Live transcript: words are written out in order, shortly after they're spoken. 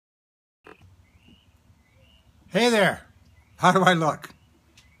Hey there. How do I look?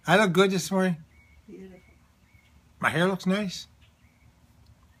 I look good this morning? Beautiful. My hair looks nice?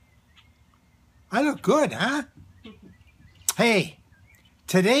 I look good, huh? Hey,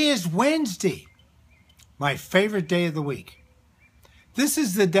 today is Wednesday, my favorite day of the week. This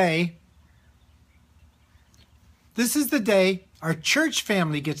is the day our church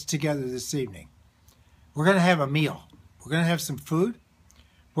family gets together this evening. We're going to have a meal. We're going to have some food.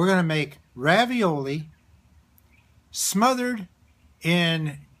 We're going to make ravioli smothered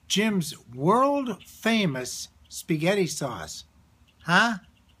in Jim's world-famous spaghetti sauce. Huh?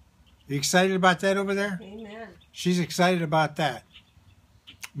 You excited about that over there? Amen. She's excited about that.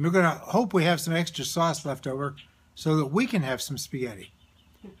 We're going to hope we have some extra sauce left over so that we can have some spaghetti.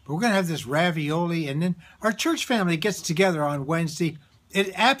 But we're going to have this ravioli, and then our church family gets together on Wednesday.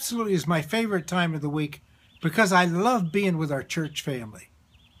 It absolutely is my favorite time of the week because I love being with our church family.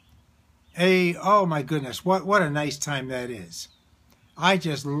 Hey, oh my goodness, what a nice time that is. I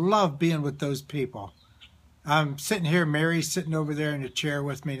just love being with those people. I'm sitting here, Mary's sitting over there in a chair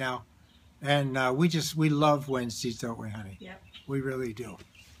with me now. And we love Wednesdays, don't we, honey? Yep. We really do.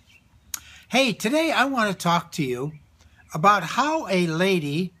 Hey, today I want to talk to you about how a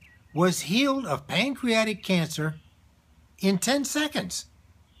lady was healed of pancreatic cancer in 10 seconds.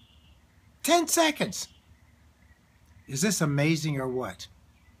 10 seconds. Is this amazing or what?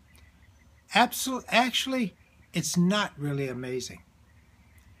 Actually, it's not really amazing.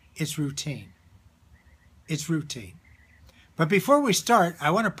 It's routine. It's routine. But before we start,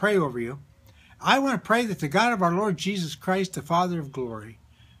 I want to pray over you. I want to pray that the God of our Lord Jesus Christ, the Father of glory,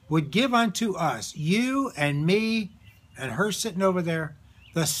 would give unto us, you and me and her sitting over there,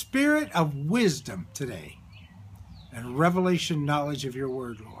 the spirit of wisdom today and revelation knowledge of your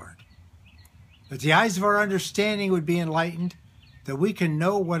word, Lord. That the eyes of our understanding would be enlightened, that we can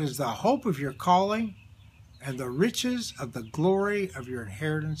know what is the hope of your calling and the riches of the glory of your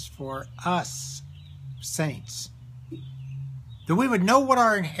inheritance for us, saints. That we would know what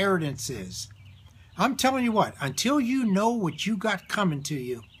our inheritance is. I'm telling you what, until you know what you got coming to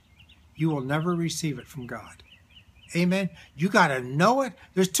you, you will never receive it from God. Amen? You got to know it.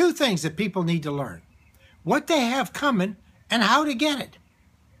 There's two things that people need to learn. What they have coming and how to get it.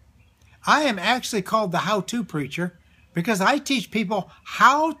 I am actually called the how-to preacher because I teach people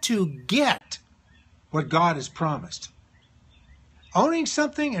how to get what God has promised. Owning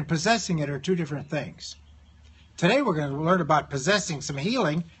something and possessing it are two different things. Today we're going to learn about possessing some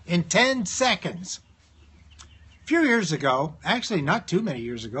healing in 10 seconds. A few years ago, actually not too many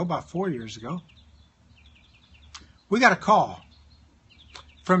years ago, about 4 years ago, we got a call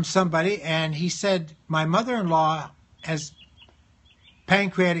from somebody and he said, my mother-in-law has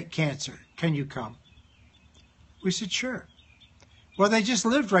pancreatic cancer. Can you come? We said, sure. Well, they just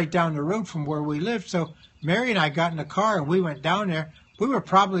lived right down the road from where we lived, so Mary and I got in the car and we went down there. We were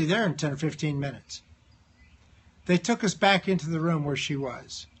probably there in 10 or 15 minutes. They took us back into the room where she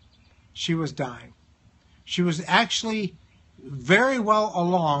was. She was dying. She was actually very well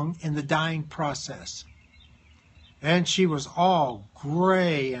along in the dying process. And she was all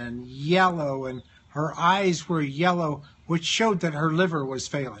gray and yellow, and her eyes were yellow, which showed that her liver was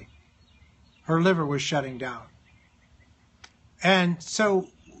failing. Her liver was shutting down. And so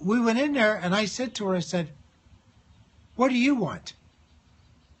we went in there, and I said to her, I said, what do you want?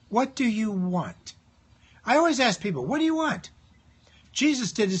 What do you want? I always ask people, what do you want?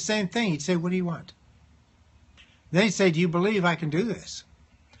 Jesus did the same thing. He'd say, what do you want? Then he'd say, do you believe I can do this?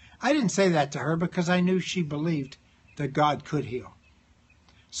 I didn't say that to her because I knew she believed that God could heal.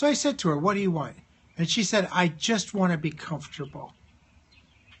 So I said to her, what do you want? And she said, I just want to be comfortable.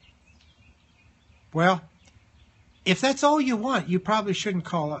 Well, if that's all you want, you probably shouldn't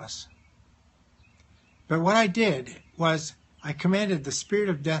call us. But what I did was I commanded the spirit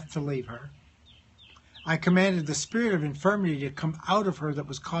of death to leave her. I commanded the spirit of infirmity to come out of her that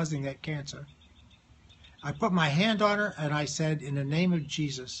was causing that cancer. I put my hand on her and I said, in the name of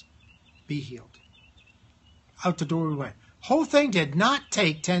Jesus, be healed. Out the door we went. Whole thing did not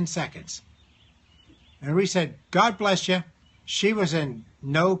take 10 seconds. And we said, God bless you. She was in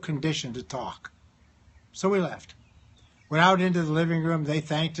no condition to talk. So we left. Went out into the living room. They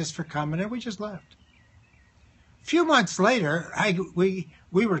thanked us for coming and we just left. A few months later, we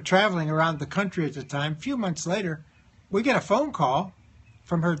were traveling around the country at the time. A few months later, we get a phone call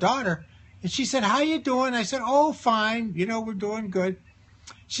from her daughter. And she said, how you doing? I said, oh, fine. You know, we're doing good.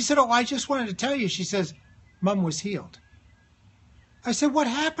 She said, oh, I just wanted to tell you. She says, Mom was healed. I said, what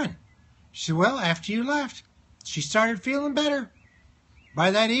happened? She said, well, after you left, she started feeling better.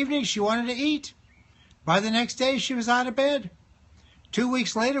 By that evening, she wanted to eat. By the next day, she was out of bed. 2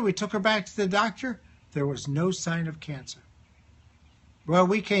 weeks later, we took her back to the doctor. There was no sign of cancer. Well,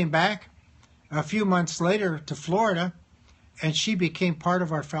 we came back a few months later to Florida, and she became part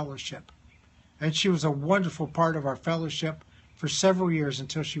of our fellowship. And she was a wonderful part of our fellowship for several years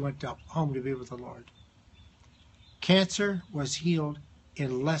until she went home to be with the Lord. Cancer was healed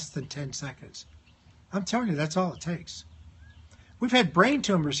in less than 10 seconds. I'm telling you, that's all it takes. We've had brain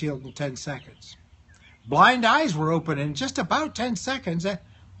tumors healed in 10 seconds. Blind eyes were open in just about 10 seconds. That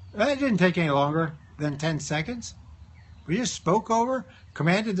didn't take any longer than 10 seconds. We just spoke over,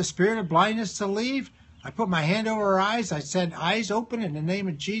 commanded the spirit of blindness to leave. I put my hand over her eyes. I said, eyes open in the name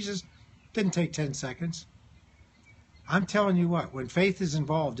of Jesus. Didn't take 10 seconds. I'm telling you what, when faith is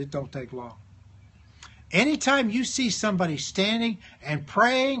involved, it don't take long. Anytime you see somebody standing and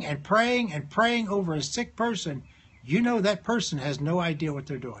praying and praying and praying over a sick person, you know that person has no idea what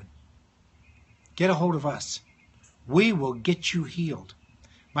they're doing. Get a hold of us. We will get you healed.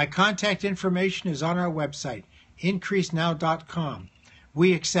 My contact information is on our website, increasenow.com.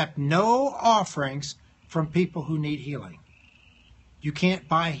 We accept no offerings from people who need healing. You can't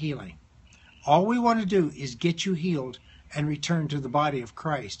buy healing. All we want to do is get you healed and return to the body of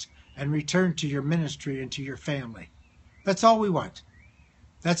Christ and return to your ministry and to your family. That's all we want.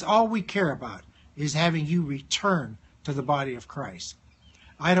 That's all we care about, is having you return to the body of Christ.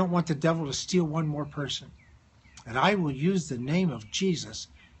 I don't want the devil to steal one more person. And I will use the name of Jesus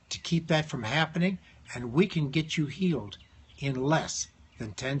to keep that from happening, and we can get you healed in less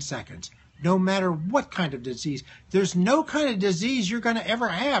than 10 seconds. No matter what kind of disease. There's no kind of disease you're going to ever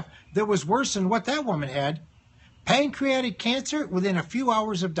have that was worse than what that woman had. Pancreatic cancer within a few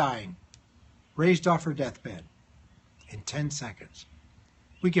hours of dying. Raised off her deathbed in 10 seconds.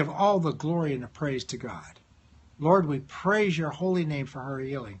 We give all the glory and the praise to God. Lord, we praise your holy name for her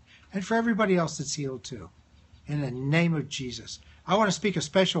healing and for everybody else that's healed too. In the name of Jesus. I want to speak a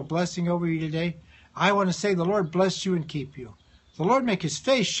special blessing over you today. I want to say the Lord bless you and keep you. The Lord make his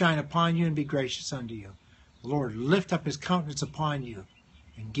face shine upon you and be gracious unto you. The Lord lift up his countenance upon you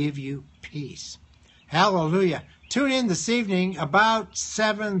and give you peace. Hallelujah. Tune in this evening about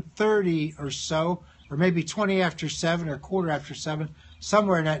 7:30 or so, or maybe 20 after 7 or quarter after 7,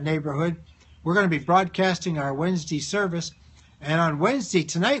 somewhere in that neighborhood. We're going to be broadcasting our Wednesday service. And on Wednesday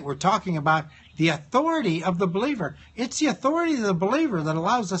tonight, we're talking about the authority of the believer. It's the authority of the believer that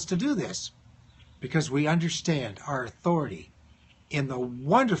allows us to do this, because we understand our authority in the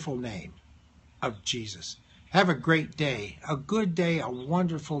wonderful name of Jesus. Have a great day, a good day, a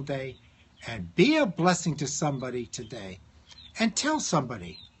wonderful day, and be a blessing to somebody today. And tell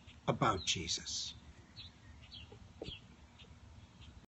somebody about Jesus.